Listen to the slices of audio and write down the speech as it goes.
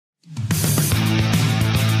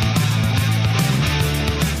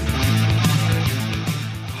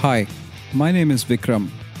Hi, my name is Vikram,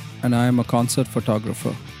 and I am a concert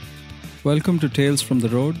photographer. Welcome to Tales from the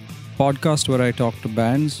Road, podcast where I talk to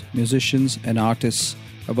bands, musicians, and artists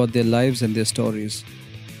about their lives and their stories.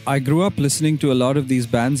 I grew up listening to a lot of these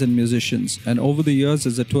bands and musicians, and over the years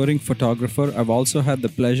as a touring photographer, I've also had the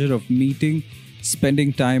pleasure of meeting,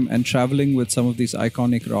 spending time, and traveling with some of these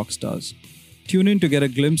iconic rock stars. Tune in to get a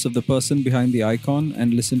glimpse of the person behind the icon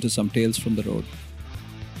and listen to some tales from the road.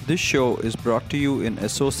 This show is brought to you in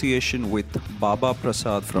association with Baba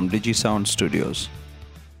Prasad from DigiSound Studios.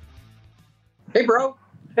 Hey, bro.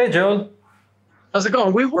 Hey, Joel. How's it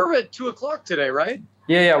going? We were at 2 o'clock today, right?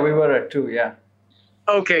 Yeah, we were at 2, yeah.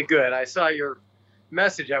 Okay, good. I saw your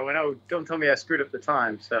message. I went, oh, don't tell me I screwed up the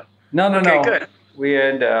time. So No. Okay, good. We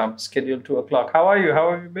had scheduled 2 o'clock. How are you?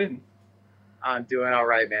 How have you been? I'm doing all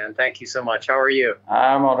right, man. Thank you so much. How are you?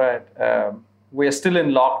 I'm all right. We're still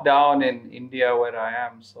in lockdown in India where I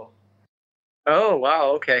am, so. Oh,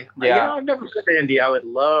 wow. Okay. Yeah. I've never been to India. I would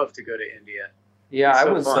love to go to India. Yeah,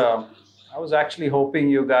 It's so fun. I was actually hoping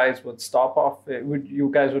you guys would stop off. You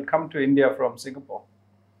guys would come to India from Singapore.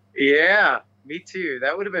 Yeah, me too.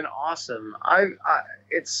 That would have been awesome.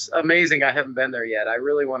 It's amazing. I haven't been there yet. I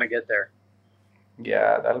really want to get there.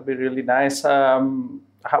 Yeah, that'll be really nice.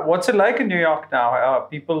 What's it like in New York now?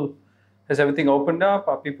 Has everything opened up?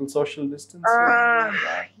 Are people social distancing?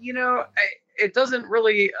 It doesn't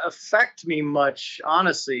really affect me much,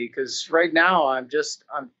 honestly, because right now I'm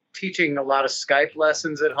teaching a lot of Skype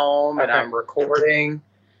lessons at home, and Okay. I'm recording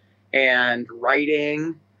and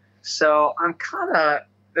writing. So I'm kind of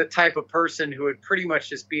the type of person who would pretty much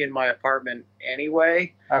just be in my apartment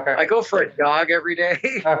anyway. Okay. I go for a jog every day.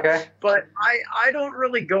 Okay. But I don't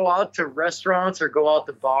really go out to restaurants or go out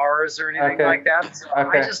to bars or anything Okay. like that. So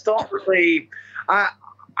Okay. I just don't really. I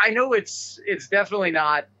know it's definitely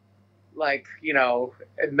not like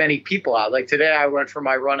many people out. Like today, I went for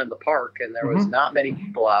my run in the park and there was not many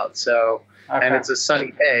people out. So and Okay. it's a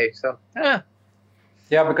sunny day. So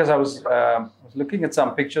Yeah, because I was looking at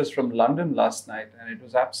some pictures from London last night, and it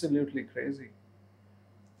was absolutely crazy.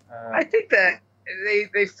 I think that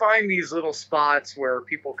they find these little spots where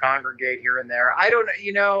people congregate here and there. I don't,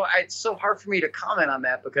 it's so hard for me to comment on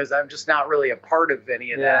that because I'm just not really a part of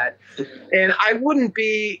any of Yeah. that. And I wouldn't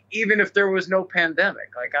be even if there was no pandemic.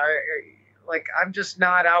 I'm just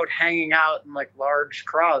not out hanging out in like large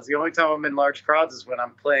crowds. The only time I'm in large crowds is when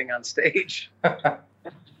I'm playing on stage.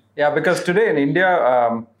 Yeah, because today in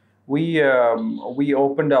India, we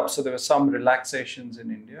opened up, so there were some relaxations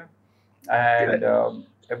in India, and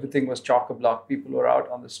everything was chock-a-block. People were out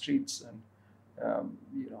on the streets, and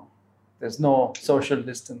there's no social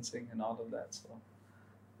distancing and all of that. So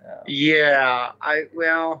Yeah,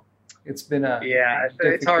 it's been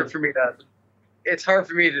it's hard for me to. It's hard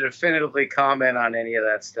for me to definitively comment on any of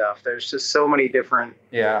that stuff. There's just so many different,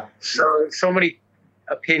 so many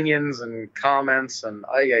opinions and comments, and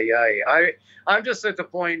I'm just at the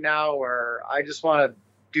point now where I just want to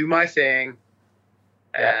do my thing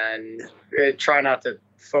and try not to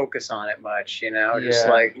focus on it much. Just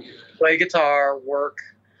like play guitar, work,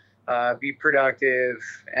 be productive,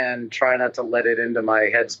 and try not to let it into my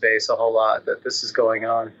headspace a whole lot that this is going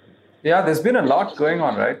on. Yeah, there's been a lot going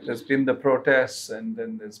on, right? There's been the protests, and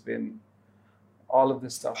then there's been all of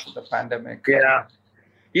this stuff with the pandemic.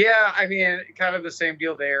 Yeah, I mean, kind of the same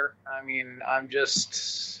deal there. I mean, I'm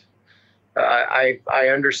just, I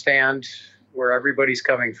understand where everybody's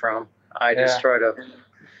coming from. I just try to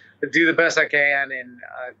do the best I can. And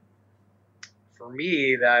for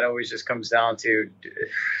me, that always just comes down to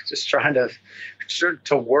just trying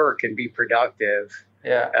to work and be productive.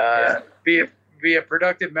 Be a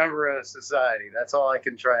productive member of society. That's all I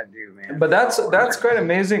can try and do, man. But that's quite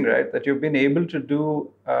amazing, right? That you've been able to do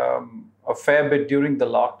a fair bit during the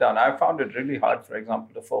lockdown. I found it really hard, for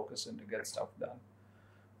example, to focus and to get stuff done.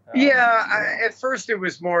 At first it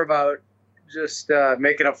was more about just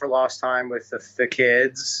making up for lost time with the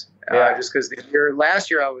kids. Just because last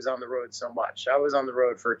year I was on the road so much. I was on the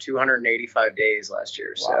road for 285 days last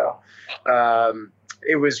year. Wow. So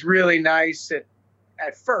it was really nice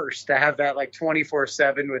at first to have that like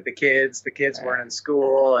 24/7 with the kids. The kids weren't in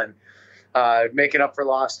school and making up for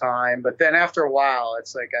lost time. But then after a while,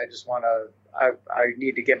 it's like I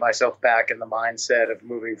need to get myself back in the mindset of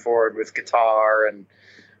moving forward with guitar and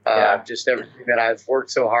just everything that I've worked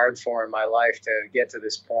so hard for in my life to get to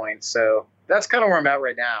this point. So that's kind of where I'm at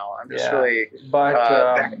right now. I'm just really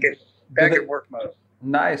back at work mode.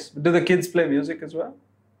 Nice. Do the kids play music as well?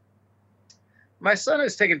 My son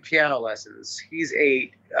is taking piano lessons. He's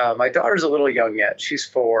 8. My daughter's a little young yet. She's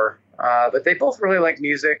 4. But they both really like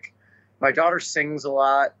music. My daughter sings a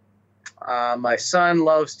lot. My son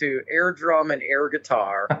loves to air drum and air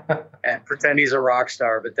guitar and pretend he's a rock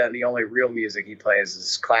star, but then the only real music he plays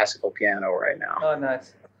is classical piano right now. Oh,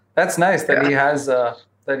 nice. That's nice that he has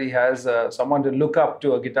someone to look up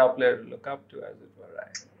to, a guitar player to look up to, as it were,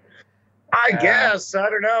 right? I guess. I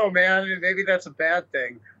don't know, man. Maybe that's a bad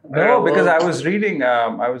thing. No, because I was reading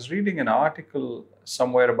an article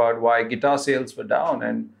somewhere about why guitar sales were down,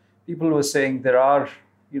 and people were saying there aren't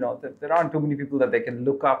too many people that they can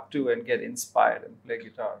look up to and get inspired and play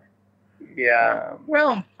guitar. Yeah.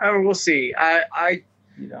 Well, we'll see.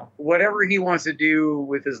 Whatever he wants to do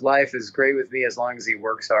with his life is great with me as long as he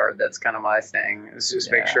works hard. That's kind of my thing. Is just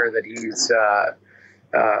make sure that he's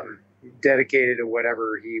dedicated to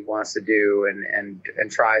whatever he wants to do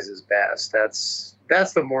and tries his best.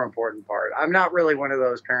 That's the more important part. I'm not really one of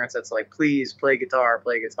those parents that's like, please play guitar.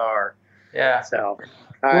 Yeah. So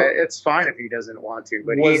it's fine if he doesn't want to,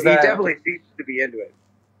 but he definitely needs to be into it.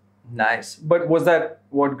 Nice. But was that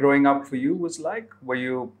what growing up for you was like? Were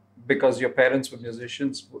you, because your parents were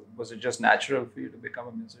musicians, was it just natural for you to become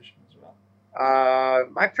a musician as well?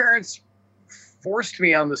 My parents forced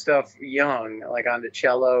me on the stuff young, like on the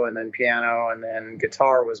cello and then piano, and then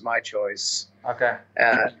guitar was my choice. Okay.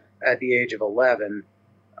 At the age of 11.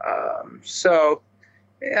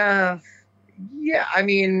 Yeah, I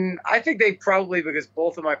mean, I think they probably, because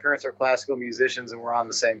both of my parents are classical musicians and we're on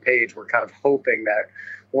the same page, we're kind of hoping that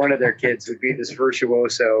one of their kids would be this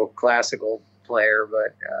virtuoso classical player,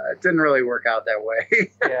 but it didn't really work out that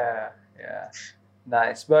way. Yeah.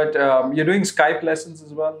 Nice. But you're doing Skype lessons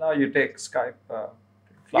as well now? You take Skype classes?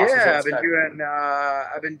 Yeah,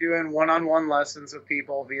 I've been doing one-on-one lessons with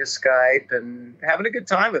people via Skype and having a good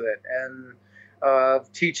time with it. And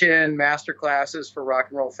teaching master classes for Rock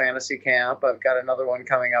and Roll Fantasy Camp. I've got another one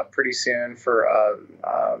coming up pretty soon for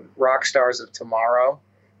Rock Stars of Tomorrow.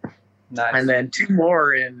 Nice. And then 2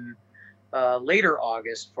 more in later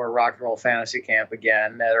August for Rock and Roll Fantasy Camp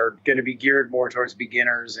again that are going to be geared more towards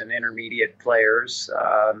beginners and intermediate players.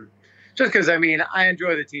 Just because, I mean, I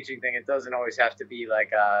enjoy the teaching thing. It doesn't always have to be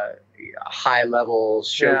like a high-level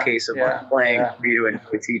showcase of playing for me to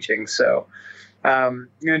enjoy teaching. So I'm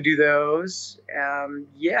going to do those.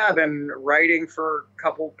 I've been writing for a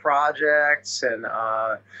couple projects, and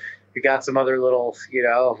we got some other little,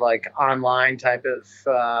 like online type of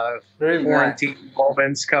quarantine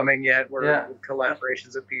moments coming yet, where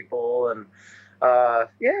collaborations of people, and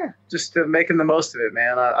just making the most of it,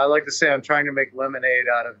 man. I like to say I'm trying to make lemonade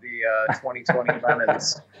out of the 2020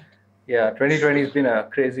 lemons. Yeah, 2020 has been a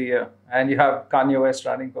crazy year, and you have Kanye West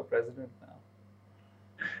running for president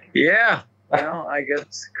now. Yeah. Well, I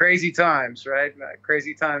guess crazy times, right?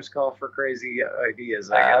 Crazy times call for crazy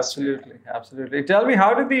ideas, I guess. Absolutely. Tell me,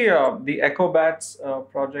 how did the Echo Bats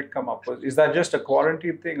project come up? Is that just a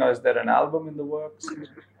quarantine thing, or is there an album in the works?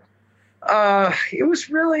 It was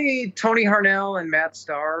really Tony Harnell and Matt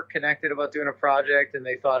Starr connected about doing a project, and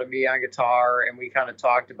they thought of me on guitar, and we kind of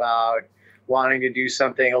talked about wanting to do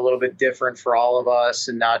something a little bit different for all of us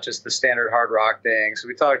and not just the standard hard rock thing. So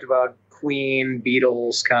we talked about Queen,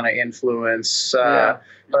 Beatles kind of influence,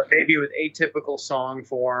 but maybe with atypical song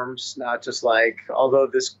forms, not just like, although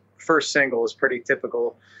this first single is pretty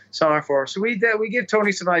typical song form. So we give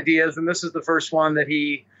Tony some ideas, and this is the first one that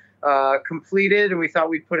he completed, and we thought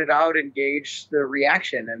we'd put it out and gauge the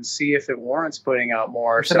reaction and see if it warrants putting out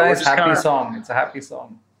more. It's a nice happy song. It's a happy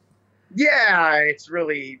song. Yeah, it's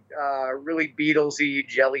really Beatlesy,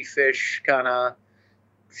 Jellyfish kind of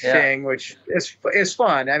thing, which is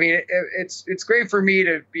fun. I mean, it's great for me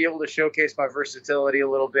to be able to showcase my versatility a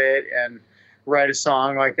little bit and write a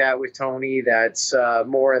song like that with Tony that's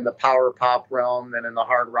more in the power pop realm than in the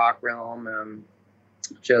hard rock realm, and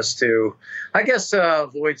just to, I guess,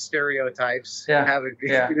 avoid stereotypes. Have it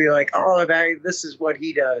be like, oh, this is what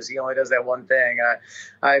he does. He only does that one thing.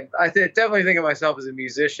 I definitely think of myself as a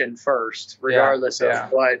musician first, regardless of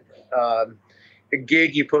what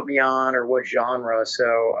gig you put me on or what genre.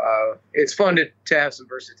 So it's fun to have some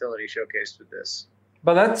versatility showcased with this.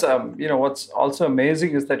 But that's what's also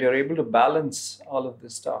amazing is that you're able to balance all of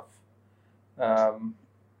this stuff.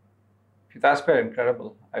 That's very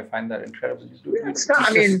incredible. I find that incredible. It's not.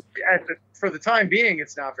 I mean, for the time being,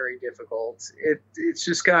 it's not very difficult. It's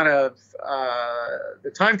just kind of the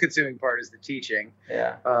time-consuming part is the teaching.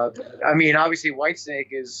 Yeah. I mean, obviously, Whitesnake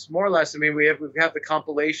is more or less. I mean, we have the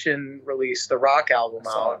compilation release, the rock album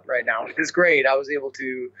out right now, which is great. I was able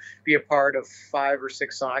to be a part of 5 or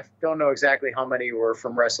 6 songs. I don't know exactly how many were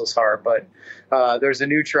from Restless Heart, but there's a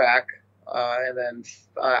new track. And then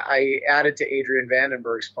I added to Adrian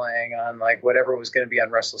Vandenberg's playing on like whatever was going to be on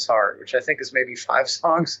Restless Heart, which I think is maybe 5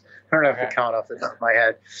 songs. I don't have to count off the top of my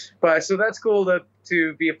head, but so that's cool to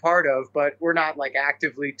to be a part of, but we're not like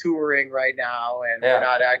actively touring right now, and we're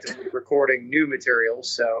not actively recording new materials.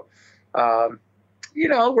 So,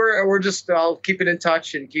 we're just all keeping in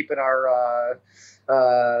touch and keeping our,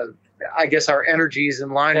 I guess, our energies in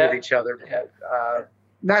line with each other.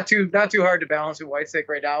 Not too hard to balance with Whitesnake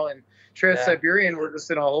right now, and Trans-Siberian, we're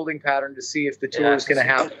just in a holding pattern to see if the tour is going to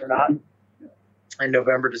happen or not in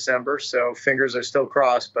November, December. So fingers are still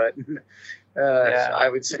crossed, but I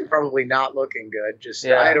would say probably not looking good. Just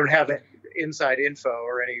I don't have any inside info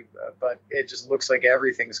or any, but it just looks like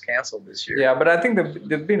everything's canceled this year. Yeah, but I think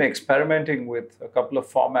they've been experimenting with a couple of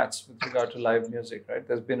formats with regard to live music, right?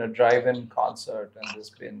 There's been a drive-in concert, and there's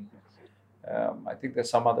been I think there's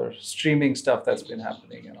some other streaming stuff that's been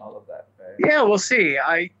happening and all of that. Right? Yeah, we'll see.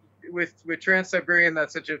 With Trans-Siberian,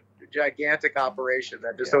 that's such a gigantic operation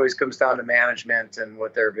that just always comes down to management and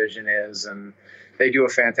what their vision is, and they do a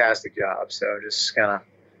fantastic job. So just kind of,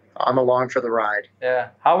 I'm along for the ride. Yeah.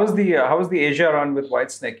 How was the Asia run with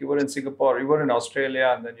Whitesnake? You were in Singapore, you were in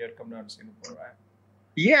Australia, and then you had come down to Singapore, right?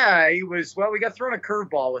 Yeah, we got thrown a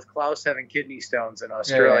curveball with Klaus having kidney stones in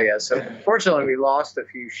Australia. So unfortunately, we lost a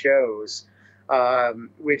few shows,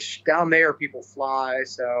 which down there people fly.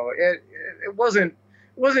 So it wasn't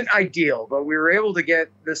ideal, but we were able to get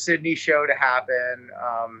the Sydney show to happen,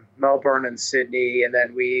 Melbourne and Sydney, and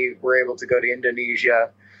then we were able to go to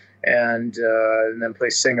Indonesia and then play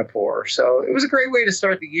Singapore. So it was a great way to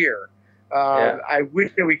start the year. I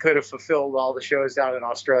wish that we could have fulfilled all the shows down in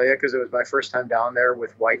Australia, because it was my first time down there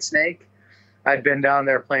with Whitesnake. I'd been down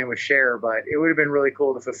there playing with Cher, but it would have been really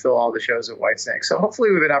cool to fulfill all the shows at Whitesnake. So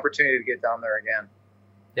hopefully we have an opportunity to get down there again.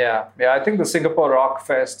 Yeah. I think the Singapore Rock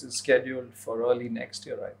Fest is scheduled for early next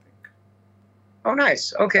year, I think. Oh,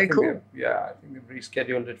 nice. Okay, cool. I think they've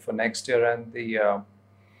rescheduled it for next year, and the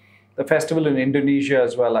festival in Indonesia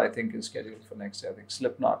as well, I think, is scheduled for next year. I think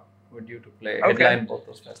Slipknot were due to headline both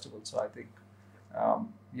those festivals, so I think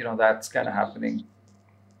that's kind of happening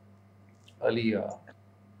early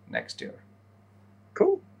next year.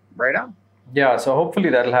 Cool. Right on. Yeah, so hopefully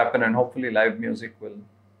that'll happen, and hopefully live music will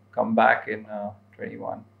come back in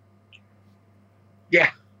 21. Yeah,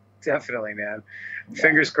 definitely, man.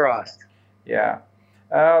 Fingers crossed. Yeah.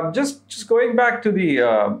 Just going back to the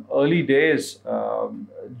early days,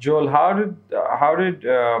 Joel, how did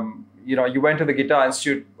you went to the Guitar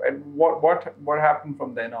Institute, and what happened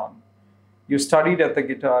from then on? You studied at the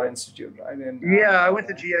Guitar Institute, right? I went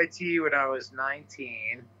to GIT when I was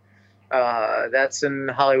 19. That's in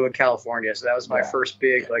Hollywood, California. So that was my first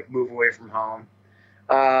big move away from home.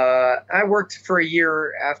 I worked for a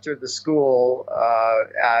year after the school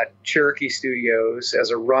at Cherokee Studios as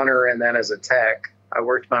a runner and then as a tech. I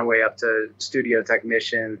worked my way up to studio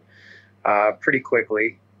technician pretty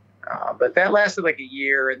quickly. But that lasted like a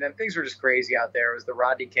year, and then things were just crazy out there. It was the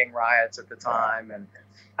Rodney King riots at the time, and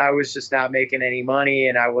I was just not making any money,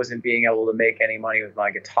 and I wasn't being able to make any money with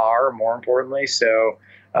my guitar, more importantly. So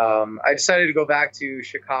I decided to go back to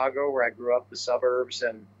Chicago, where I grew up, the suburbs,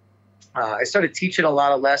 and I started teaching a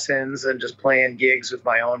lot of lessons and just playing gigs with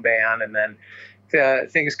my own band. And then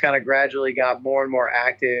things kind of gradually got more and more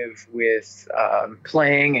active with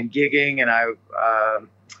playing and gigging. And I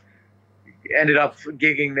ended up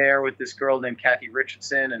gigging there with this girl named Kathy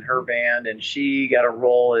Richardson and her band. And she got a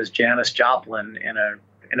role as Janis Joplin in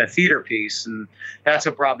a theater piece. And that's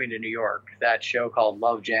what brought me to New York, that show called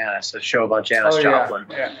Love Janis, a show about Janis Joplin.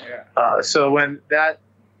 So when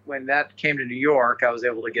that came to New York, I was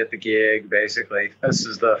able to get the gig, basically. This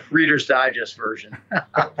is the Reader's Digest version.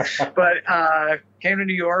 But came to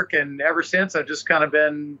New York, and ever since, I've just kind of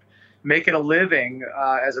been making a living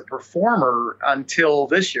as a performer until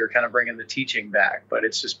this year, kind of bringing the teaching back. But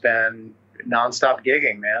it's just been nonstop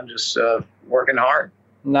gigging, man, just working hard.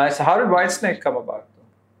 Nice. How did Whitesnake come about?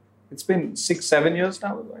 It's been 6-7 years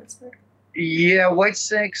now with Whitesnake. Yeah,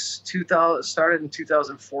 Whitesnake's started in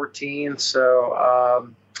 2014.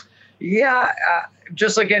 So,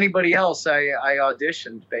 just like anybody else, I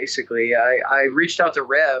auditioned, basically. I reached out to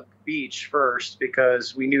Reb Beach first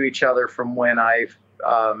because we knew each other from when I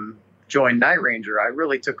joined Night Ranger. I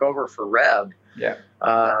really took over for Reb. Yeah.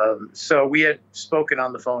 So we had spoken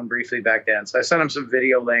on the phone briefly back then. So I sent him some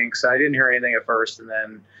video links. I didn't hear anything at first, and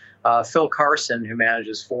then Phil Carson, who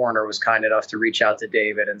manages Foreigner, was kind enough to reach out to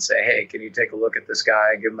David and say, hey, can you take a look at this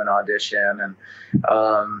guy and give him an audition? And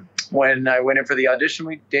when I went in for the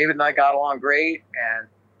audition, David and I got along great, and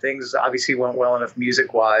things obviously went well enough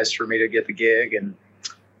music-wise for me to get the gig. And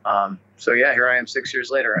so, here I am 6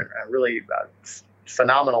 years later. A really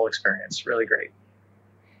phenomenal experience, really great.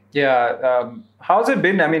 Yeah. How's it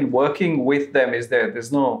been? I mean, working with them,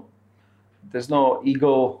 there's no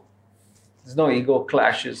ego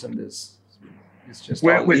clashes in this. It's just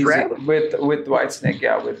with, all with easy Reb? with Whitesnake,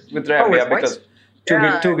 yeah, with Reb, With yeah, because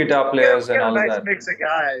Yeah, two guitar players we and got all a of nice that. mix of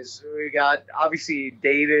guys. We got obviously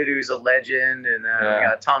David, who's a legend, and we Yeah.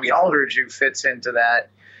 got Tommy Aldridge, who fits into that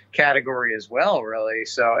category as well, really.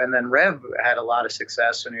 So, and then Rev had a lot of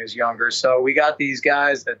success when he was younger. So we got these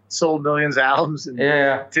guys that sold millions of albums and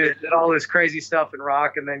Yeah, did all this crazy stuff in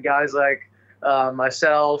rock, and then guys like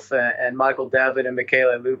myself and Michael Devitt and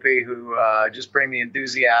Michele Lupi, who just bring the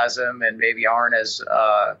enthusiasm and maybe aren't as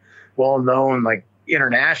well known like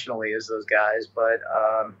internationally as those guys, but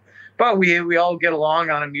we all get along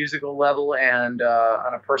on a musical level and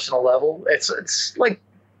on a personal level. It's like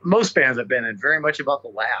most bands I've been in, very much about the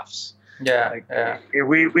laughs. yeah, Like, yeah.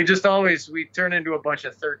 we just always turn into a bunch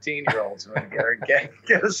of 13-year-olds when we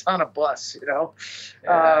get us on a bus, you know.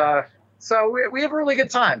 Yeah. So we have a really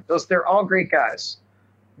good time. They're all great guys.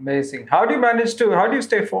 Amazing. How do you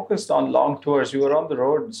stay focused on long tours? You were on the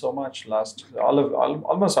road so much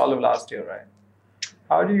almost all of last year, right?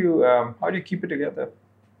 How do you keep it together?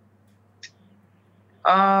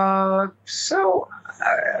 So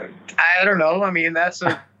I don't know. I mean, that's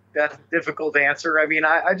a difficult answer. I mean,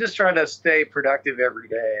 I just try to stay productive every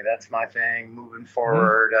day. That's my thing moving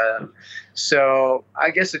forward. So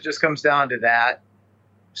I guess it just comes down to that.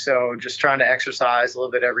 So just trying to exercise a little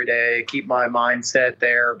bit every day, keep my mindset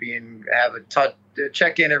there,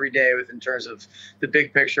 check in every day in terms of the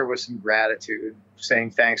big picture with some gratitude,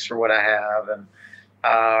 saying thanks for what I have,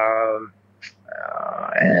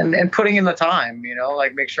 and putting in the time, you know,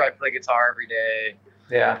 like make sure I play guitar every day.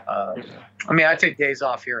 Yeah. I mean, I take days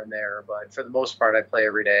off here and there, but for the most part, I play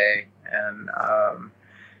every day. And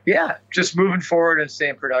yeah, just moving forward and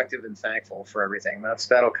staying productive and thankful for everything.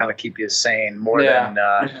 That'll kind of keep you sane more than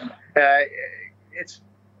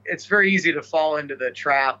it's very easy to fall into the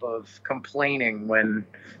trap of complaining when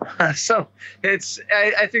so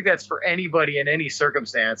I think that's for anybody in any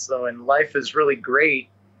circumstance, though. And life is really great.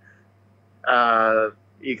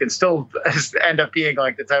 You can still end up being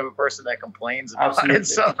like the type of person that complains about Absolutely. it.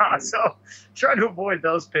 So try to avoid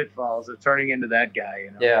those pitfalls of turning into that guy.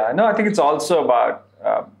 You know? Yeah, no, I think it's also about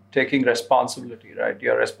taking responsibility, right?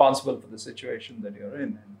 You're responsible for the situation that you're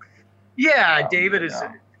in. Yeah, David's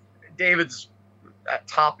a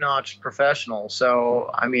top-notch professional.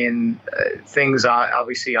 So, I mean, things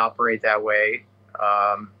obviously operate that way.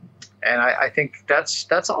 And I think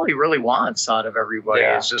that's all he really wants out of everybody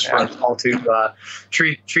is just for us all to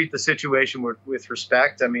treat the situation with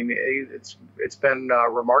respect. I mean, it's been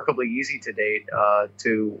remarkably easy to date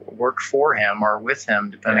to work for him or with him,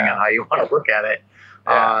 depending on how you want to look at it.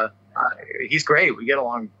 Yeah. He's great. We get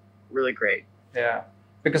along really great. Yeah,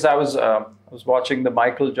 because I was watching the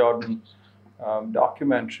Michael Jordan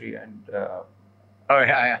documentary, and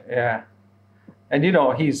and you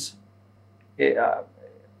know he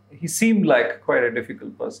seemed like quite a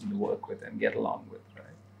difficult person to work with and get along with,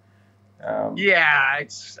 right?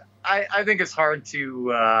 I think it's hard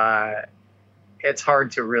to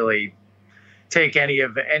really take any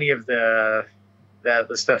of the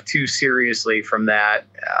stuff too seriously from that.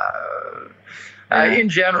 In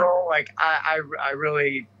general, like I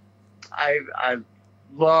really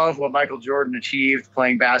love what Michael Jordan achieved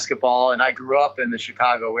playing basketball, and I grew up in the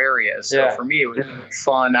Chicago area, so for me it was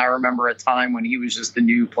fun. I remember a time when he was just the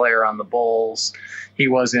new player on the Bulls. He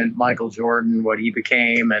wasn't Michael Jordan, what he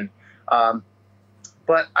became, and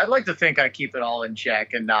but I'd like to think I keep it all in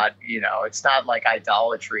check and not, you know, it's not like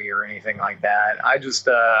idolatry or anything like that. I just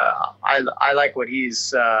I like what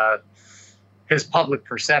he's his public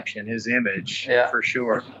perception, his image, for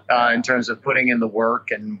sure, in terms of putting in the work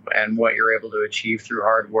and what you're able to achieve through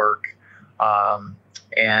hard work.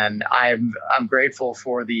 And I'm grateful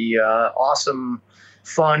for the awesome,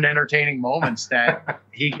 fun, entertaining moments that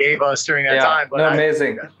he gave us during that time. But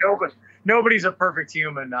amazing. Nobody's a perfect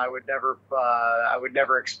human. I would never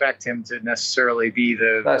expect him to necessarily be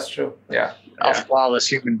That's true. A flawless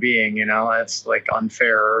human being. You know, that's like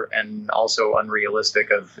unfair and also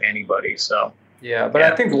unrealistic of anybody. So but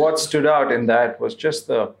I think what stood out in that was just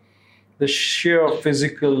the sheer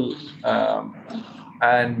physical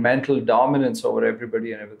and mental dominance over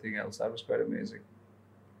everybody and everything else. That was quite amazing.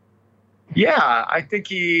 Yeah, I think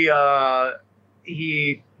he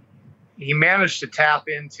managed to tap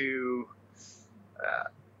into,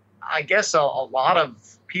 I guess, a lot of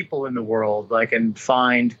people in the world, like, and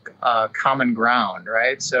find common ground,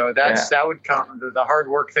 right? So that would come. The hard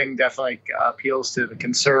work thing definitely appeals to the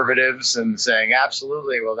conservatives and saying,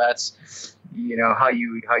 absolutely, well, that's, you know, how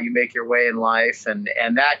you make your way in life and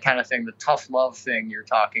that kind of thing. The tough love thing you're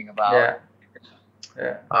talking about.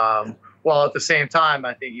 Well, at the same time,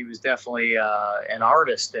 I think he was definitely an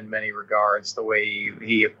artist in many regards. The way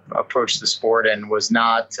he approached the sport and was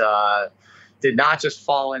not did not just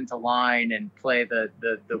fall into line and play the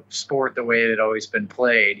sport the way it had always been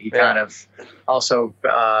played. He kind of also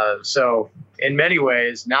so in many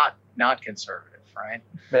ways not conservative, right?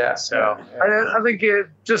 Yeah. So I think it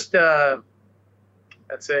just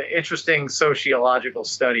that's an interesting sociological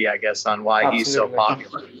study, I guess, on why he's so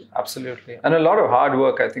popular. Absolutely. And a lot of hard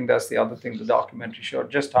work. I think that's the other thing the documentary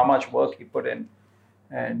showed, just how much work he put in.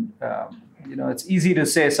 And, it's easy to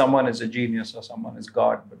say someone is a genius or someone is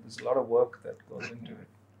God, but there's a lot of work that goes into it.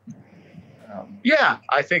 Yeah,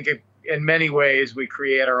 I think in many ways we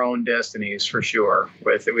create our own destinies for sure.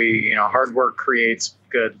 Hard work creates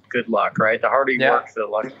good luck, right? The harder you work, the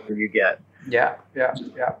luckier you get. Yeah,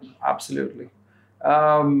 absolutely.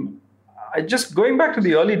 Just going back to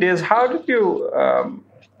the early days, how did you,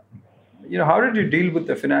 how did you deal with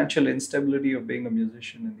the financial instability of being a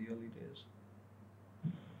musician in the early days?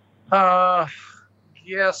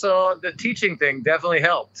 So the teaching thing definitely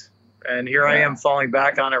helped, and here I am falling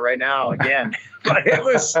back on it right now again. But it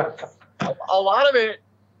was a lot of it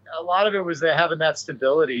was having that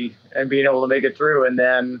stability and being able to make it through, and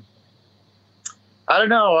then. I don't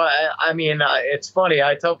know. I mean, it's funny.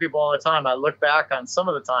 I tell people all the time, I look back on some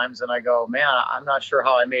of the times and I go, man, I'm not sure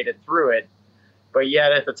how I made it through it. But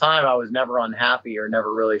yet at the time, I was never unhappy or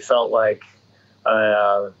never really felt like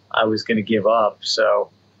I was going to give up. So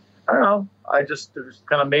I don't know. I just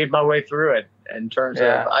kind of made my way through it in terms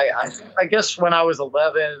of, I guess when I was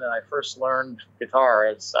 11 and I first learned guitar,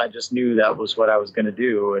 I just knew that was what I was going to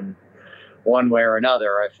do. And one way or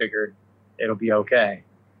another, I figured it'll be okay.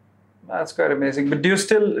 That's quite amazing. But do you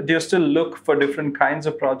still look for different kinds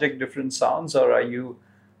of project, different sounds, or are you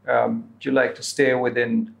do you like to stay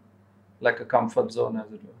within like a comfort zone,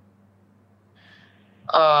 as it were?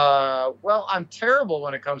 Well, I'm terrible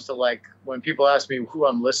when it comes to like when people ask me who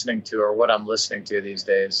I'm listening to or what I'm listening to these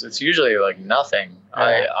days. It's usually like nothing.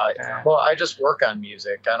 I just work on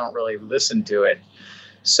music. I don't really listen to it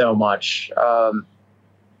so much.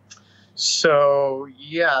 So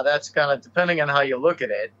yeah, that's kind of depending on how you look at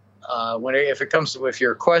it. If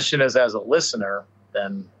your question is as a listener,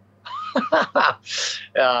 then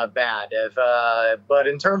bad. But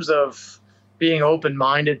in terms of being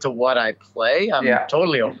open-minded to what I play, I'm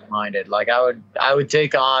totally open-minded. Like I would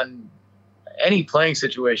take on any playing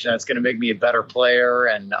situation that's going to make me a better player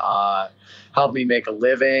and help me make a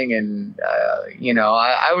living. And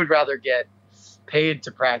I would rather get paid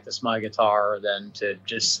to practice my guitar than to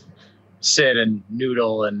just sit and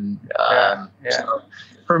noodle and So,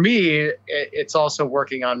 for me, it's also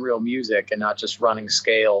working on real music and not just running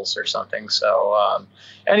scales or something. So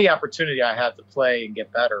any opportunity I have to play and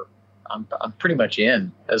get better, I'm pretty much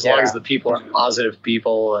in, as long as the people are positive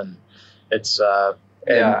people and it's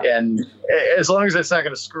and as long as it's not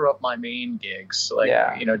going to screw up my main gigs. Like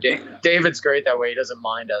David's great that way. He doesn't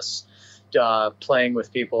mind us playing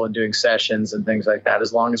with people and doing sessions and things like that,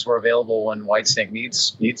 as long as we're available when Whitesnake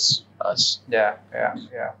needs us. Yeah.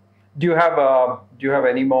 Do you have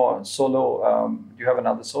any more solo? Do you have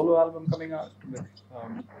another solo album coming out with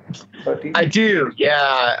 13? I do.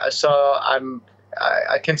 Yeah. So I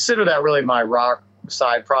consider that really my rock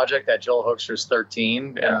side project, that Joel Hoekstra's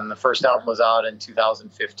 13, and the first album was out in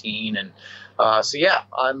 2015, and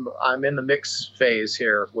I'm in the mix phase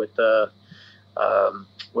here with the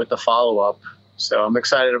follow up. So I'm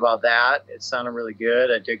excited about that. It sounded really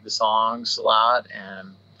good. I dig the songs a lot,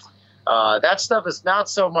 and that stuff is not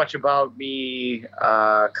so much about me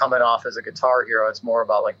coming off as a guitar hero. It's more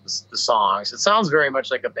about like the songs. It sounds very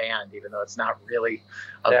much like a band, even though it's not really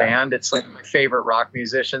a band. It's like my favorite rock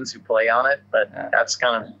musicians who play on it, but that's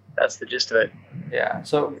the gist of it. Yeah.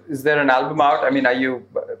 So is there an album out? I mean, are you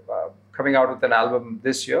coming out with an album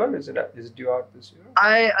this year? Is it due out this year?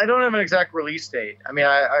 I don't have an exact release date. I mean,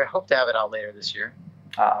 I hope to have it out later this year.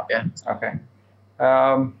 Okay.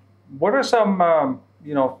 What are some,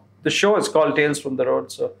 the show is called Tales from the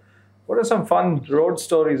Road. So what are some fun road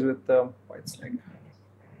stories with Whitesnake?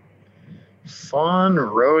 Fun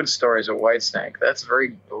road stories with Whitesnake. That's very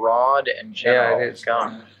broad and general. Yeah, it is.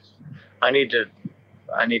 God, I need to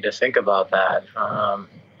think about that.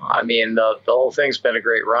 I mean, the whole thing's been a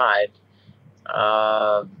great ride.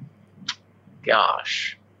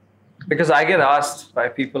 Gosh. Because I get asked by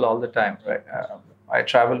people all the time, right? I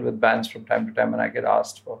travel with bands from time to time, and I get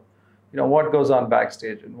asked for, what goes on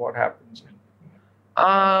backstage and what happens.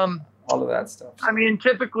 All of that stuff. I mean,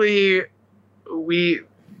 typically we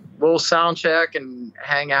we'll sound check and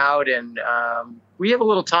hang out, and we have a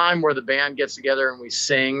little time where the band gets together and we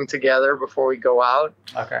sing together before we go out.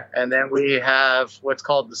 Okay. And then we have what's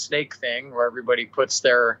called the snake thing, where everybody puts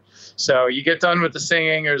so you get done with the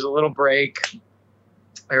singing, there's a little break,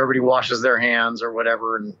 everybody washes their hands or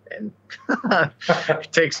whatever, and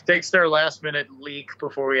takes their last minute leak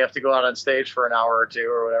before we have to go out on stage for an hour or two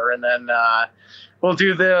or whatever, and then we'll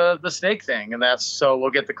do the snake thing, and so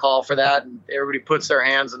we'll get the call for that, and everybody puts their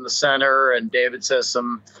hands in the center, and David says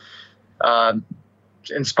some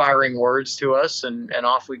inspiring words to us, and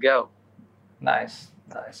off we go. Nice.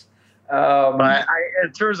 But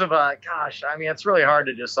in terms of gosh, I mean, it's really hard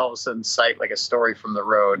to just all of a sudden cite like a story from the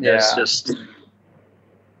road. Yeah. It's just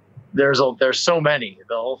there's so many.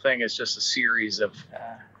 The whole thing is just a series of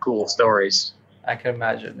cool stories. I can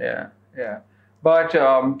imagine. Yeah. But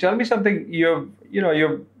tell me something.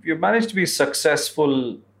 You've managed to be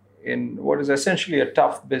successful in what is essentially a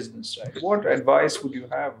tough business, right? What advice would you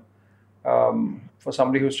have for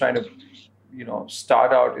somebody who's trying to,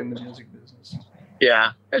 start out in the music business?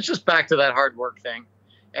 Yeah, it's just back to that hard work thing,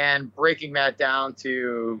 and breaking that down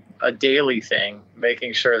to a daily thing,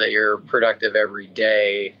 making sure that you're productive every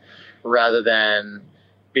day, rather than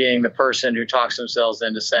being the person who talks themselves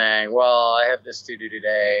into saying, well, I have this to do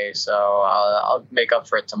today, so I'll make up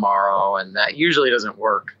for it tomorrow. And that usually doesn't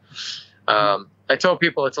work. I tell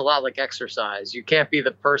people it's a lot like exercise. You can't be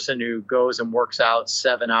the person who goes and works out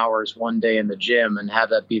 7 hours one day in the gym and have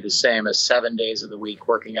that be the same as 7 days of the week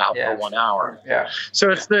working out for 1 hour. Yeah. So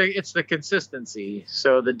it's the consistency.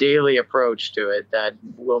 So the daily approach to it that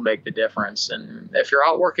will make the difference. And if you're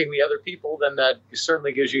outworking the other people, then that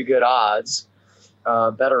certainly gives you good odds.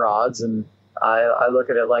 Better odds, and I look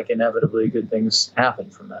at it like inevitably good things happen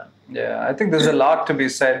from that. Yeah, I think there's a lot to be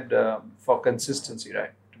said for consistency,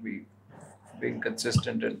 right? To be being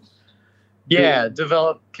consistent and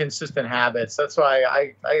develop consistent habits. That's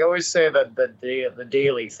why I always say that the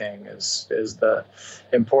daily thing is the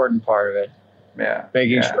important part of it. Yeah,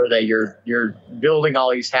 making sure that you're building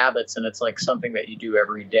all these habits, and it's like something that you do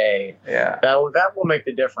every day. Yeah, that will make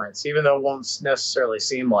the difference, even though it won't necessarily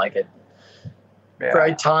seem like it. Yeah.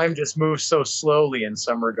 Right, time just moves so slowly in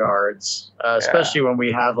some regards, especially when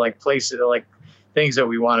we have like places, like things that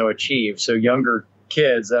we want to achieve. So younger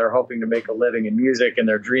kids that are hoping to make a living in music, and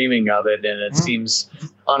they're dreaming of it, and it seems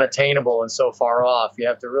unattainable and so far off. You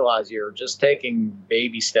have to realize you're just taking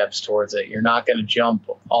baby steps towards it. You're not going to jump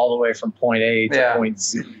all the way from point A to point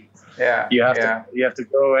Z. Yeah, you have to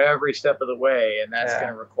go every step of the way, and that's going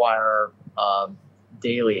to require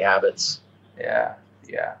daily habits. Yeah.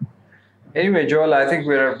 Anyway, Joel, I think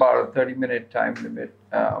we're about a 30-minute time limit.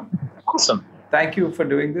 Awesome. Thank you for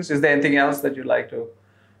doing this. Is there anything else that you'd like to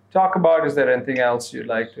talk about? Is there anything else you'd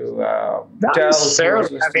like to tell? Sarah,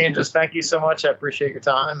 just thank you so much. I appreciate your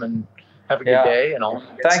time, and have a good day. And all.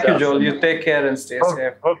 Thank you, Joel. You take care and stay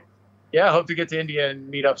safe. Hope to get to India and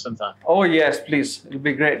meet up sometime. Oh, yes, please. It would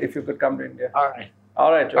be great if you could come to India. All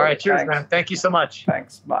right, Joel. All right, cheers, man. Thank you so much.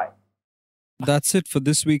 Thanks. Bye. That's it for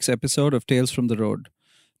this week's episode of Tales from the Road.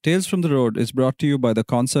 Tales from the Road is brought to you by the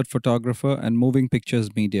Concert Photographer and Moving Pictures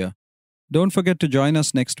Media. Don't forget to join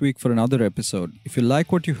us next week for another episode. If you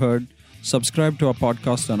like what you heard, subscribe to our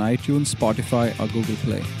podcast on iTunes, Spotify, or Google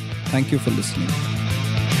Play. Thank you for listening.